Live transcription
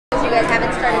you guys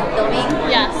haven't started filming.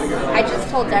 Yes. I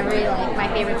just told Dupre like my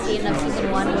favorite scene of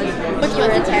season 1 was Which you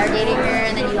were one? interrogating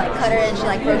her and then you like cut her and she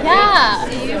like broke Yeah.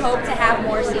 free. Do you hope to have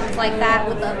more scenes like that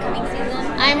with the upcoming season?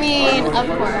 I mean, of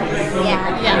course.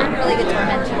 Yeah. Yeah. You're a really good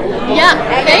tormentor. Yeah.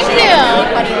 Thank you.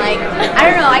 Really funny. Like I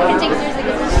don't know. I can take it seriously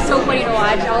because it's just so funny to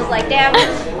watch. I was like, damn,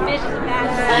 this bitch is a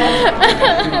badass.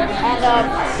 And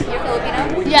you're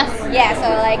Filipino? Yes. Yeah. So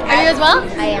like. Are you as well?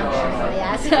 I am.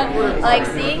 Yeah. So like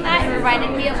seeing that, it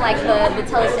reminded me of like the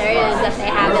teleseries that they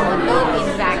have in the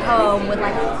Philippines back home with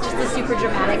like just the super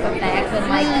dramatic effects and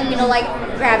like you know like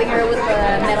grabbing her with the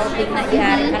metal thing that you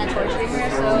had and kind of torturing her.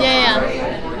 So Yeah.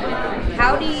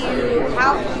 how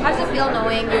does it feel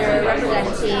knowing you're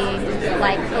representing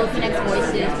like Filipinx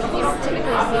voices? Because you don't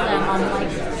typically see them on like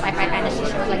sci-fi fantasy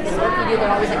shows like this, or if you do,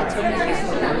 they're always like a token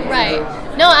character. Right.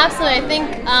 No, absolutely. I think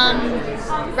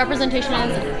representation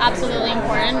is absolutely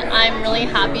important. I'm really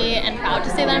happy and proud to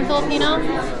say that I'm Filipino.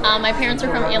 My parents are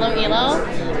from Iloilo,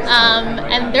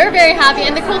 and they're very happy.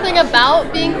 And the cool thing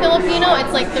about being Filipino,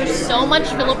 it's like there's so much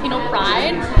Filipino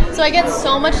pride. So I get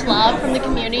so much love from the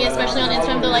community, especially on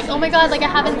Instagram. They're like, oh my god, like I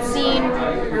haven't seen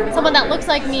someone that looks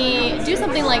like me do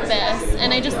something like this.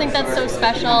 And I just think that's so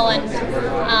special, and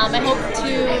I hope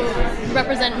to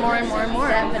represent more and more and more.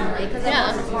 Definitely,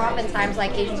 because more oftentimes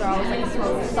like Asians are always like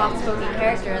a soft-spoken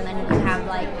character, and then you have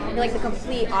like you're like the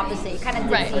complete opposite. You're kind of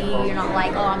ditzy. You're not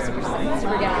like, oh, I'm super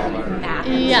gay and math.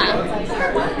 Yeah.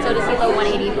 So to see the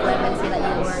 180 flip and see that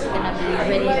you weren't gonna be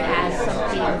written as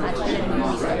something that shouldn't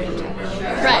be stereotyped.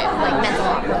 Right. Like mental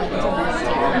operating.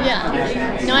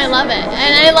 Yeah. No, I love it,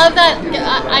 and I love that.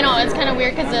 I know it's kind of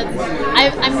weird because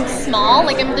I'm small,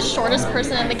 like I'm the shortest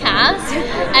person in the cast,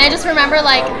 and I just remember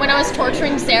like when I was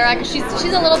torturing Sarah, because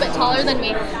she's a little bit taller than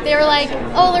me. They were like,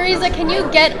 "Oh, Louriza, can you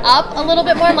get up a little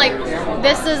bit more?" I'm like,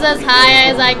 "This is as high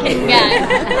as I can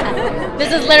get."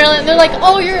 This is literally. They're like,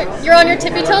 "Oh, you're on your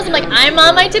tippy toes." I'm like, "I'm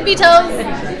on my tippy toes."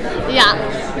 Yeah.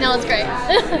 No, it's great.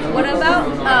 What about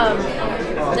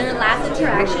their last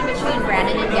interaction between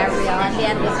Brandon and Gabrielle? At the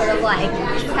end was sort of like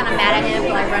she was kind of mad at him for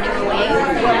like running away. What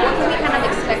can we kind of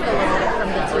expect a little bit from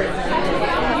the two of them?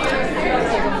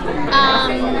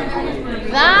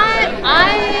 That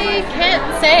I can't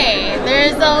say.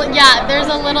 There's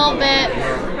a little bit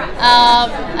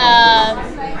of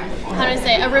how do I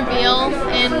say, a reveal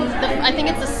in I think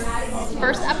it's the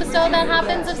first episode that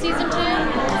happens of season 2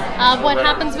 of what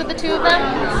happens with the two of them.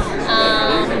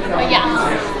 But yeah.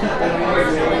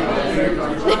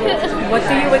 What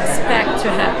do you expect to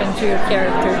happen to your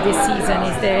character this season?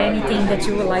 Is there anything that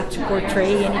you would like to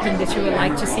portray? Anything that you would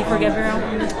like to see for Gabrielle?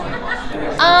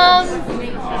 I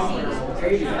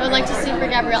would like to see for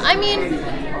Gabrielle. I mean,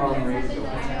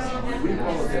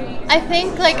 I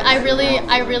think like I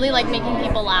really like making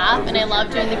people laugh, and I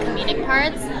love doing the comedic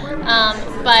parts.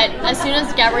 But as soon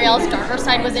as Gabrielle's darker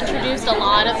side was introduced, a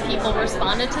lot of people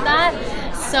responded to that.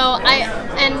 So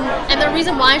and the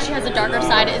reason why she has a darker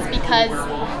side is because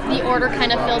the Order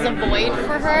kind of fills a void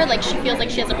for her. Like she feels like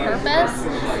she has a purpose.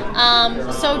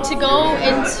 So to go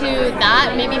into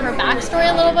that, maybe her backstory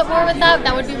a little bit more with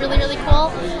that would be really, really cool.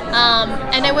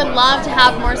 And I would love to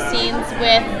have more scenes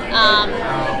with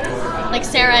like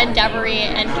Sarah and Dupre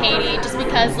and Katie, just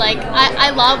because like I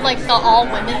love like the all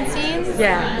women scenes.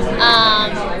 Yeah.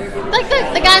 Like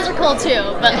the guys are cool too,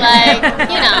 but like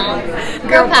you know,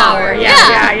 girl power.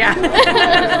 Yeah.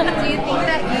 Do you think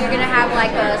that you're gonna have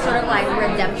like a sort of like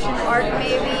redemption arc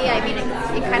maybe? I mean,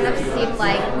 it kind of seemed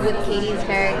like with Katie's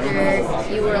character,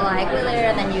 you were like with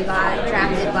her, and then you got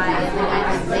drafted by the guy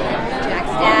who played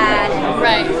Jack's dad.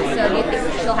 Right. So do you think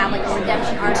she'll have like a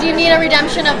redemption arc? Do you mean a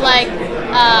redemption of like?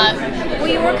 Well,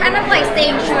 you were kind of like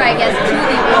staying true, I guess, to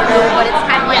the Order, but it's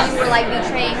kind of like you were like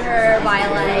betraying her by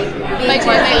like being By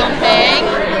doing my own thing.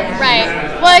 Yeah. Right.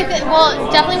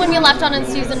 Well, definitely when we left on in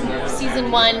season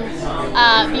 1,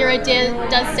 Vera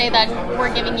does say that we're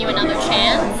giving you another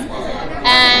chance,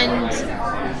 and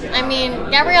I mean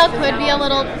Gabrielle could be a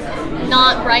little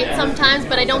not bright sometimes,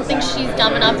 but I don't think she's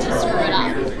dumb enough to screw it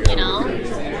up. You know.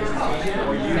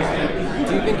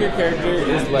 Do you think your character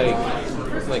is like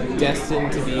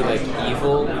destined to be like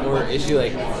evil, or is she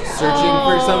like searching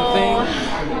for something?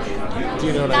 Do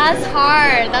you know what I mean? That's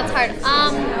hard.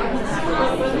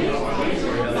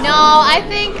 No, I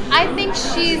think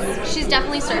she's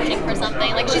definitely searching for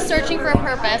something. Like she's searching for a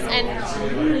purpose,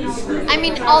 and I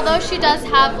mean, although she does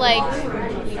have like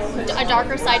a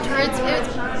darker side to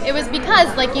her, it was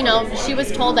because like, you know, she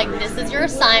was told like, this is your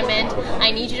assignment,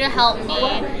 I need you to help me,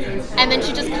 and then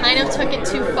she just kind of took it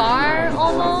too far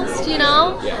almost, you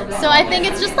know. So I think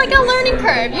it's just like a learning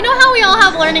curve. You know how we all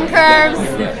have learning curves?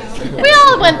 We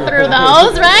all went through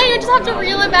those, right? You just have to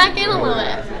reel it back in a little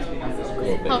bit.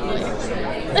 bit. Hopefully.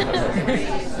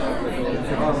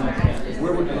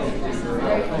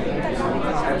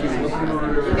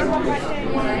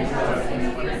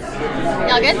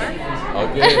 Y'all good? All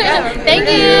good. Thank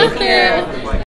you.